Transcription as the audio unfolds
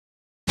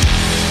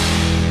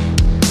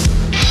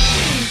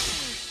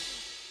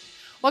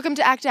Welcome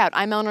to Act Out.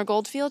 I'm Eleanor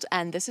Goldfield,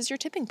 and this is your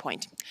tipping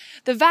point.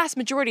 The vast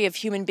majority of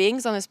human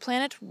beings on this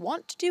planet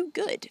want to do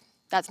good.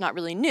 That's not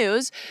really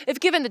news.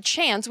 If given the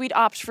chance, we'd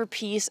opt for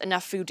peace,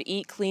 enough food to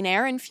eat, clean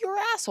air, and fewer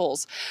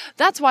assholes.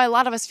 That's why a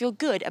lot of us feel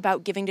good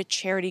about giving to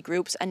charity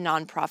groups and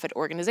nonprofit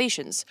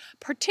organizations,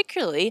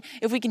 particularly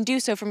if we can do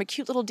so from a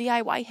cute little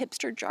DIY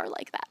hipster jar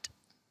like that.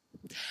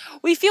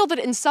 We feel that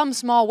in some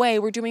small way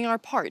we're doing our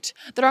part,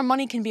 that our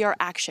money can be our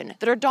action,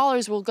 that our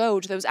dollars will go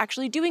to those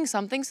actually doing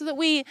something so that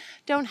we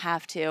don't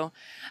have to.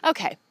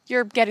 Okay,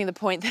 you're getting the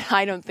point that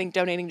I don't think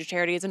donating to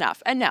charity is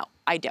enough, and no,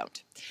 I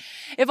don't.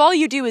 If all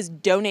you do is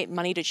donate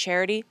money to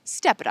charity,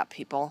 step it up,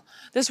 people.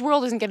 This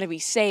world isn't going to be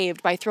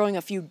saved by throwing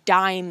a few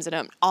dimes in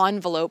an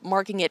envelope,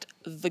 marking it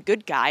the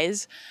good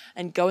guys,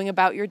 and going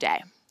about your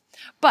day.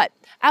 But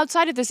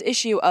outside of this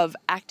issue of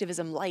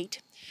activism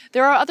light,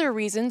 there are other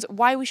reasons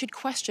why we should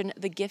question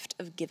the gift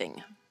of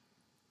giving.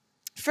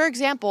 For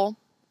example,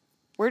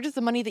 where does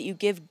the money that you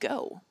give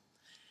go?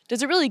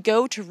 Does it really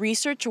go to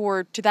research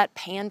or to that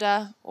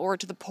panda or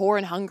to the poor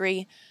and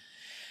hungry?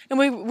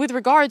 And with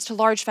regards to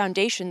large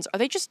foundations, are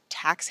they just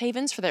tax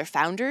havens for their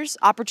founders?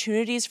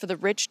 Opportunities for the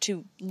rich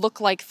to look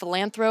like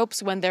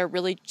philanthropes when they're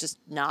really just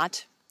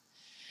not?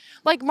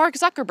 Like Mark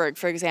Zuckerberg,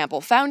 for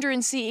example, founder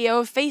and CEO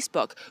of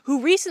Facebook,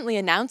 who recently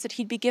announced that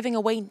he'd be giving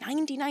away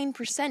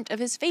 99% of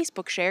his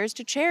Facebook shares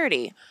to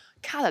charity.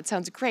 God, that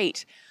sounds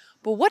great.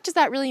 But what does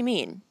that really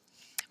mean?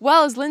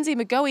 Well, as Lindsay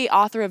McGoey,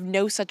 author of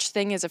No Such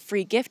Thing as a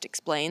Free Gift,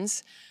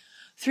 explains,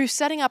 through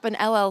setting up an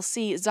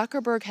LLC,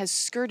 Zuckerberg has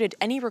skirted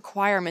any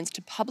requirements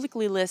to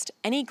publicly list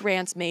any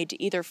grants made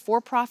to either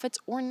for-profits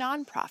or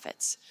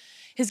non-profits.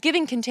 His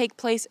giving can take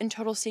place in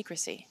total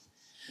secrecy.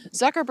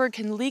 Zuckerberg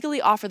can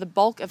legally offer the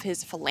bulk of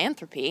his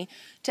philanthropy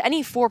to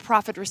any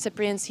for-profit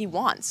recipients he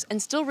wants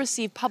and still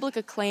receive public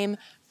acclaim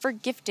for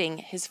gifting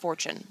his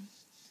fortune.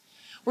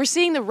 We're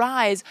seeing the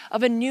rise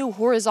of a new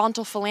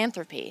horizontal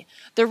philanthropy,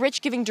 the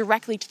rich giving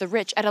directly to the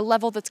rich at a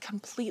level that's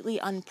completely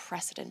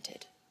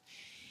unprecedented.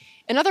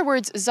 In other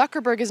words,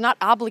 Zuckerberg is not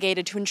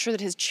obligated to ensure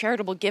that his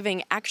charitable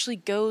giving actually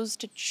goes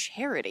to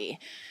charity.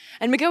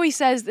 And McGoey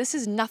says this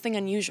is nothing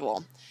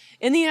unusual.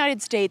 In the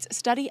United States,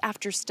 study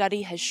after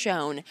study has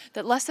shown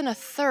that less than a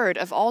third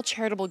of all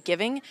charitable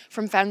giving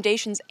from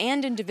foundations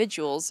and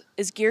individuals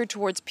is geared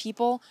towards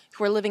people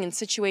who are living in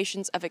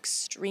situations of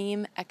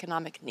extreme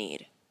economic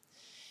need.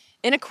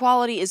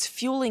 Inequality is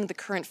fueling the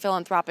current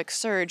philanthropic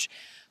surge,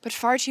 but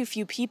far too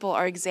few people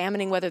are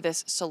examining whether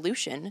this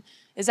solution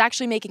is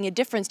actually making a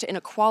difference to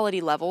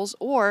inequality levels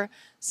or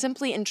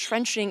simply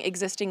entrenching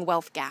existing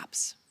wealth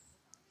gaps.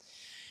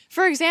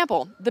 For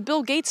example, the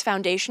Bill Gates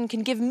Foundation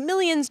can give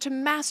millions to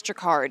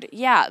MasterCard,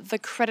 yeah, the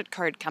credit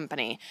card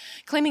company,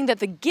 claiming that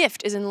the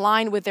gift is in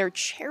line with their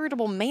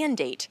charitable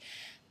mandate.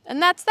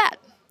 And that's that.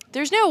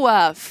 There's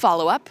no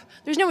follow-up.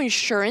 There's no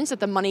insurance that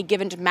the money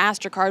given to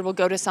MasterCard will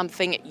go to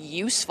something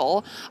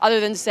useful,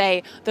 other than,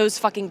 say, those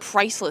fucking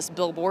priceless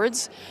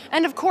billboards.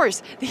 And of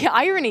course, the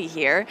irony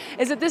here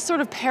is that this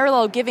sort of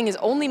parallel giving is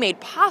only made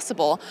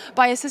possible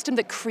by a system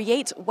that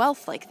creates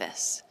wealth like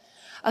this.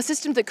 A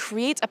system that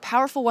creates a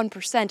powerful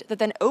 1% that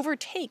then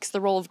overtakes the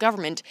role of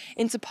government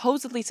in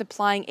supposedly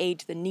supplying aid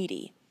to the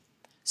needy.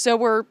 So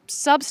we're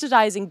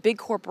subsidizing big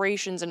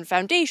corporations and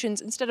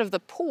foundations instead of the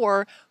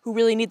poor who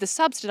really need the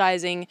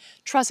subsidizing,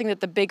 trusting that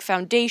the big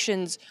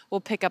foundations will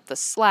pick up the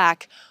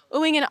slack,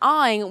 oohing and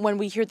ahhing when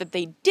we hear that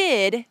they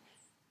did,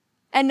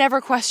 and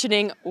never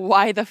questioning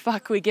why the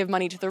fuck we give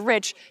money to the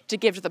rich to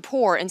give to the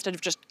poor instead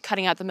of just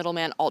cutting out the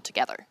middleman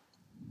altogether.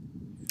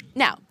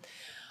 Now,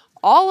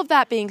 all of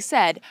that being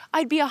said,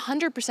 I'd be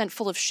 100%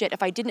 full of shit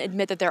if I didn't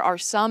admit that there are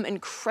some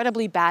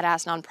incredibly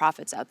badass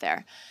nonprofits out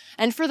there.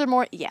 And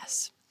furthermore,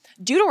 yes,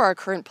 due to our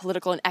current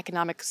political and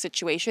economic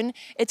situation,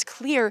 it's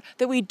clear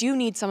that we do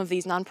need some of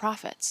these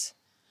nonprofits.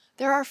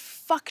 There are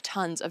fuck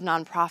tons of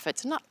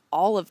nonprofits, and not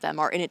all of them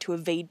are in it to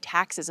evade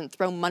taxes and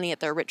throw money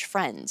at their rich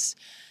friends.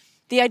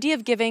 The idea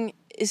of giving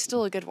is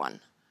still a good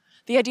one.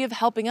 The idea of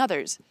helping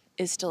others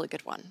is still a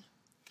good one.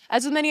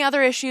 As with many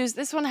other issues,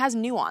 this one has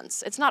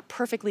nuance. It's not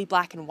perfectly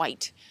black and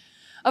white.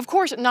 Of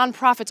course,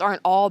 nonprofits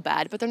aren't all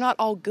bad, but they're not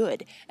all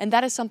good, and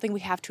that is something we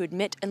have to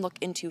admit and look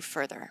into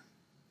further.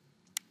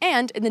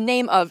 And in the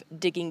name of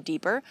digging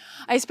deeper,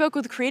 I spoke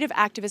with creative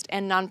activist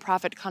and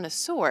nonprofit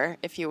connoisseur,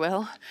 if you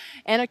will,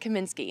 Anna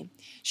Kaminsky.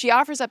 She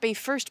offers up a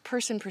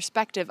first-person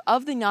perspective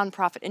of the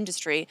nonprofit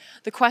industry,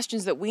 the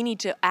questions that we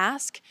need to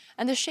ask,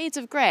 and the shades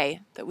of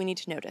gray that we need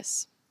to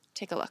notice.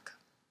 Take a look.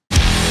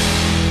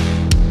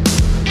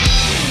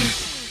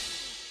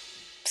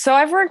 So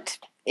I've worked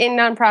in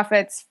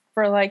nonprofits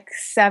for like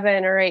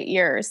 7 or 8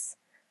 years.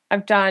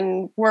 I've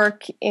done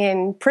work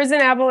in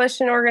prison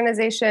abolition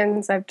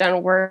organizations. I've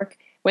done work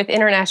with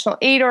international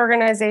aid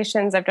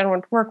organizations. I've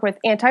done work with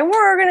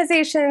anti-war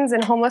organizations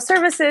and homeless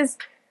services,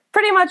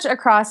 pretty much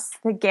across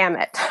the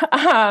gamut.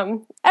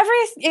 Every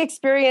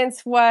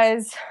experience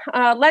was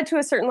led to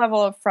a certain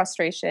level of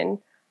frustration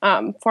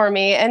for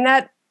me. And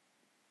that,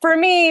 for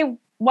me,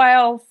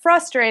 while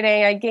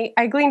frustrating,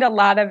 I gleaned a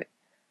lot of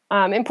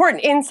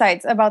important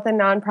insights about the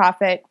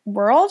nonprofit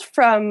world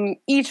from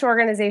each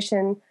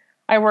organization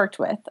I worked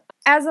with.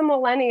 As a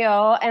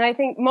millennial, and I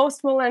think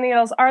most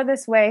millennials are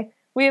this way,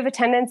 we have a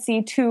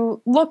tendency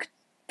to look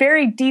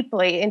very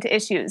deeply into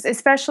issues,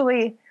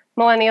 especially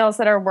millennials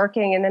that are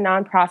working in the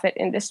nonprofit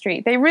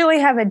industry. They really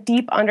have a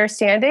deep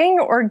understanding,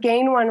 or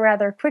gain one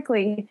rather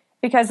quickly,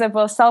 because of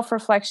both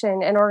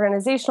self-reflection and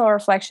organizational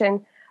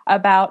reflection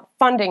about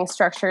funding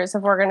structures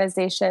of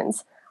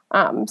organizations.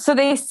 So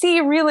they see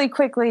really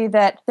quickly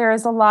that there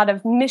is a lot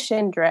of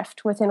mission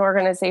drift within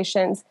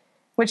organizations,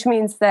 which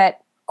means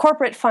that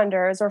corporate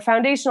funders or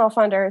foundational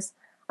funders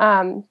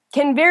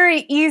can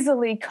very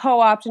easily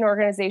co-opt an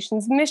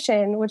organization's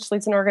mission, which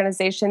leads an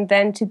organization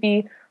then to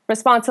be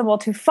responsible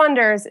to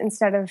funders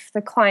instead of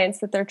the clients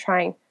that they're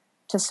trying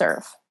to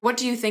serve. What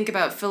do you think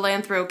about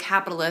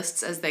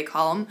philanthro-capitalists, as they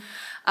call them,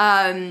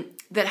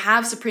 that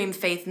have supreme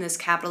faith in this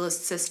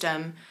capitalist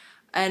system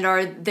and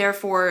are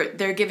therefore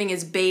their giving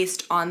is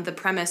based on the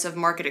premise of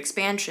market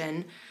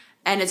expansion,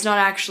 and it's not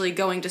actually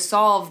going to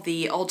solve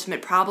the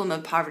ultimate problem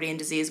of poverty and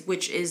disease,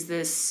 which is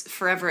this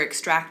forever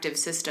extractive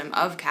system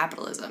of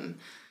capitalism?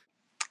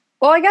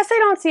 Well, I guess I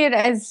don't see it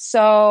as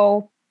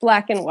so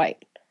black and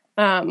white.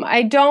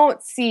 I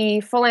don't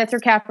see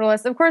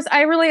philanthrocapitalists. Of course,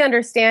 I really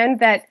understand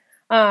that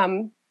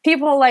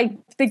people like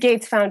the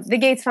Gates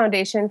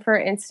Foundation, for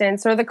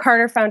instance, or the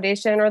Carter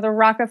Foundation, or the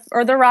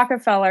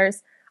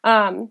Rockefellers.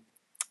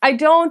 I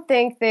don't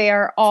think they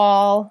are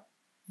all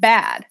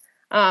bad.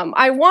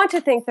 I want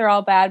to think they're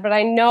all bad, but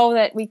I know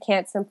that we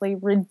can't simply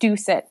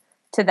reduce it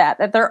to that.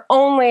 That they're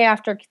only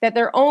after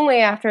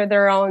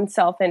their own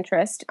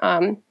self-interest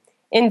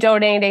in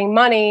donating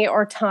money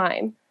or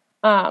time.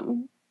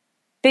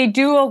 They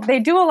do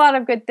a lot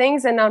of good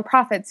things, and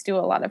nonprofits do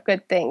a lot of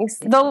good things.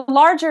 The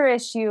larger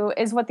issue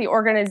is what the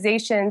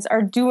organizations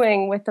are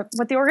doing with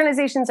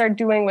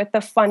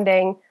the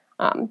funding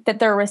that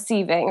they're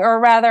receiving, or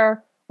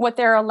rather, what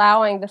they're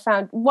allowing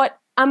what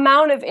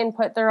amount of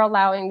input they're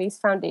allowing these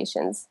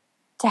foundations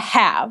to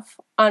have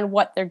on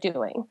what they're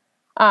doing.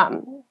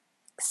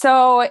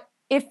 So,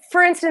 if,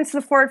 for instance,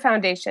 the Ford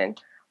Foundation,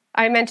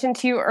 I mentioned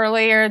to you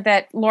earlier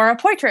that Laura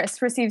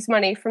Poitras receives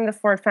money from the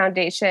Ford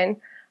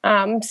Foundation.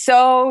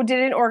 So did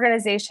an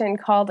organization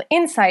called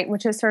Insight,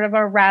 which is sort of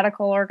a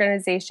radical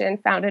organization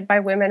founded by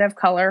women of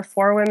color,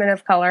 for women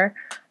of color.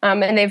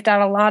 And they've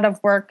done a lot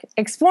of work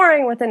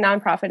exploring what the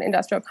nonprofit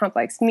industrial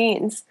complex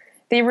means.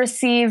 They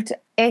received,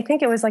 I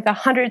think it was like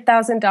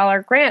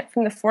 $100,000 grant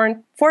from the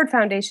Ford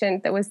Foundation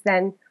that was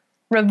then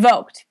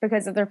revoked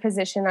because of their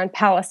position on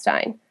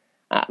Palestine.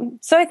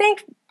 So I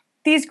think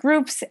these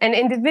groups and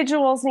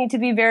individuals need to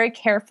be very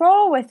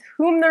careful with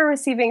whom they're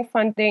receiving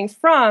funding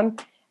from,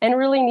 and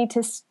really need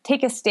to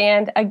take a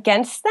stand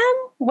against them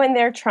when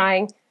they're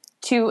trying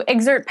to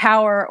exert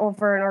power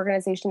over an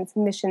organization's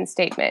mission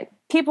statement.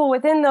 People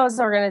within those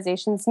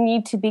organizations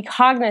need to be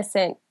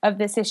cognizant of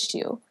this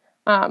issue.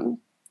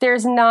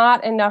 There's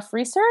not enough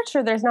research,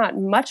 or there's not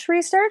much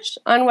research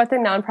on what the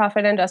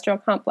nonprofit industrial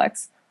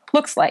complex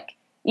looks like.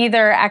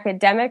 Either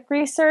academic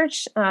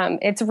research,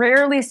 it's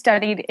rarely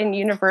studied in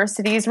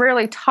universities,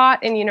 rarely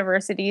taught in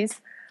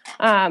universities.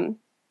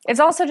 It's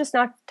also just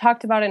not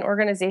talked about in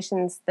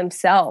organizations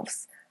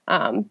themselves,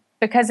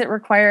 because it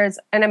requires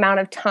an amount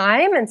of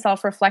time and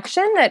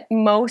self-reflection that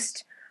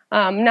most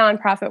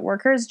nonprofit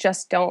workers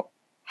just don't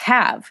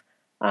have.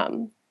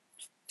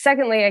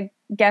 Secondly, I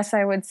guess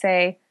I would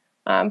say,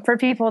 for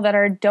people that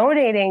are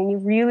donating, you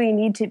really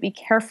need to be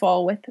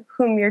careful with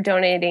whom you're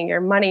donating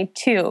your money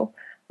to,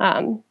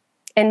 and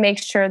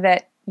make sure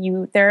that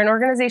they're an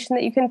organization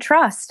that you can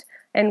trust,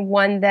 and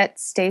one that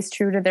stays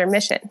true to their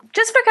mission.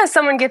 Just because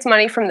someone gets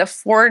money from the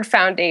Ford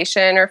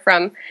Foundation or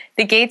from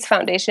the Gates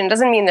Foundation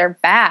doesn't mean they're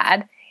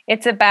bad.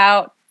 It's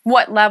about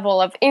what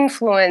level of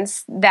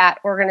influence that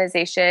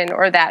organization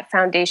or that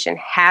foundation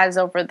has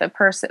over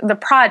the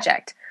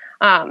project.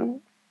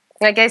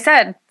 Like I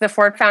said, the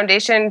Ford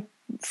Foundation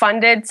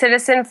funded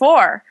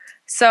Citizen4.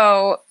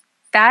 So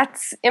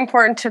that's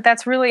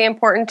really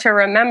important to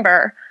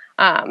remember.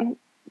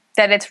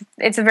 That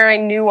it's a very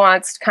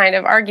nuanced kind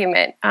of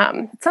argument.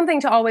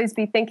 Something to always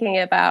be thinking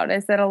about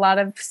is that a lot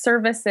of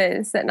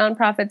services that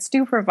nonprofits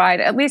do provide,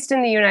 at least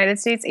in the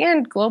United States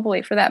and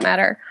globally for that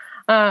matter,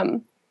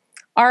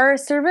 are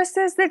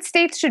services that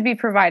states should be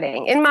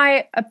providing. In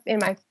my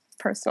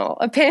personal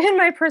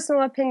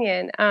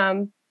opinion,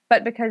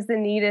 but because the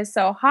need is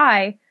so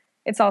high,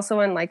 it's also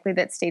unlikely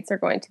that states are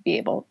going to be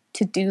able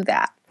to do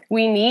that.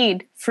 We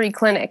need free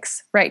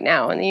clinics right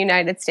now in the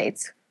United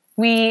States.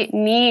 We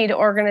need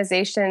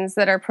organizations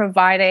that are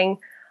providing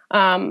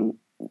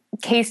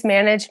case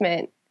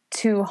management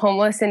to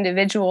homeless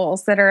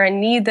individuals that are in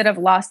need, that have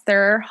lost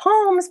their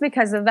homes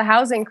because of the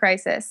housing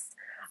crisis.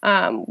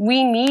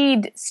 We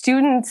need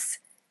students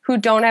who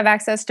don't have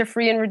access to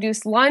free and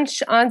reduced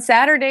lunch on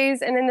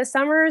Saturdays and in the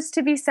summers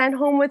to be sent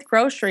home with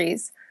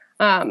groceries.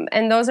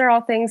 And those are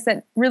all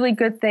really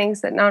good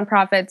things that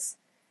nonprofits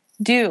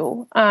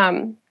do.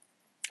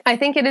 I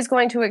think it is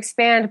going to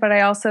expand, but I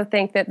also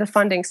think that the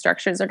funding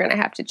structures are going to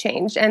have to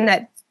change, and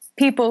that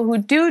people who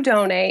do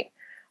donate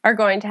are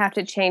going to have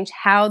to change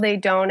how they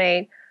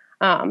donate,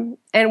 and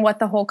what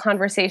the whole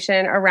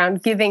conversation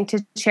around giving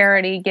to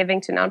charity,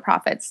 giving to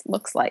nonprofits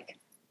looks like.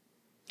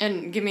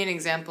 And give me an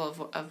example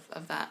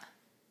of that.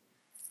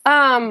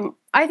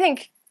 I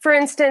think, for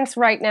instance,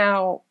 right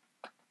now,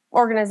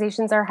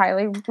 organizations are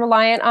highly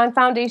reliant on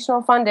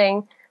foundational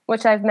funding,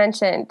 which I've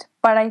mentioned.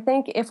 But I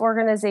think if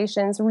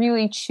organizations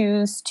really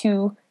choose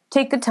to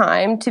take the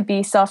time to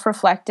be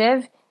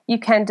self-reflective, you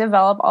can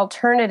develop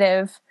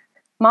alternative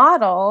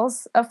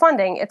models of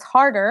funding. It's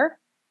harder,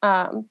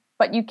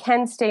 but you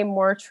can stay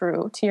more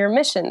true to your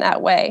mission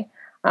that way.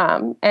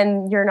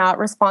 And you're not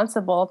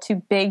responsible to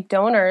big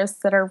donors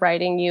that are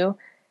writing you,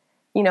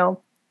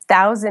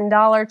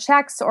 $1,000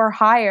 checks or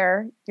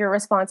higher. You're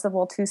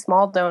responsible to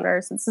small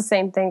donors. It's the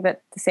same thing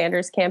that the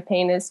Sanders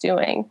campaign is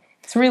doing.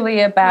 It's really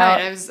about...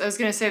 Right. I was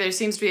going to say there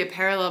seems to be a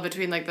parallel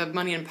between like the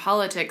money in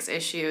politics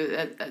issue,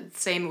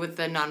 same with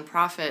the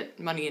nonprofit,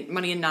 money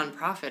in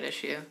nonprofit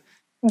issue.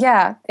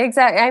 Yeah,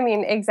 exactly. I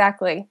mean,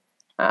 exactly.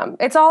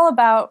 It's all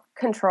about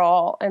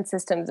control and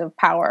systems of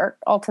power,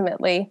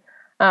 ultimately.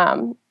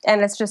 And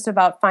it's just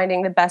about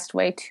finding the best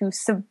way to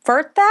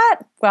subvert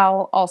that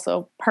while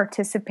also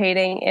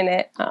participating in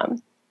it.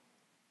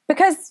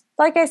 Because,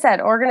 like I said,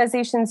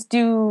 organizations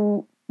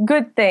do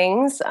good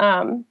things,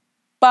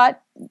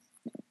 but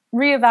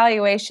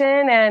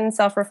reevaluation and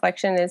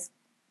self-reflection is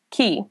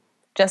key,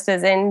 just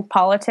as in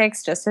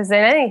politics, just as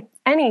in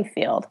any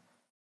field.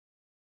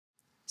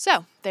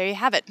 So, there you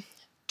have it.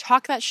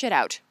 Talk that shit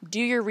out.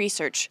 Do your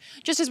research.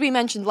 Just as we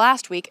mentioned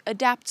last week,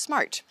 adapt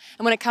smart.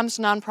 And when it comes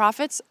to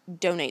nonprofits,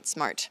 donate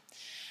smart.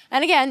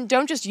 And again,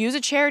 don't just use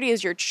a charity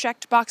as your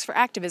checked box for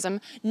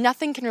activism.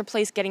 Nothing can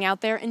replace getting out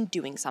there and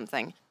doing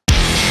something.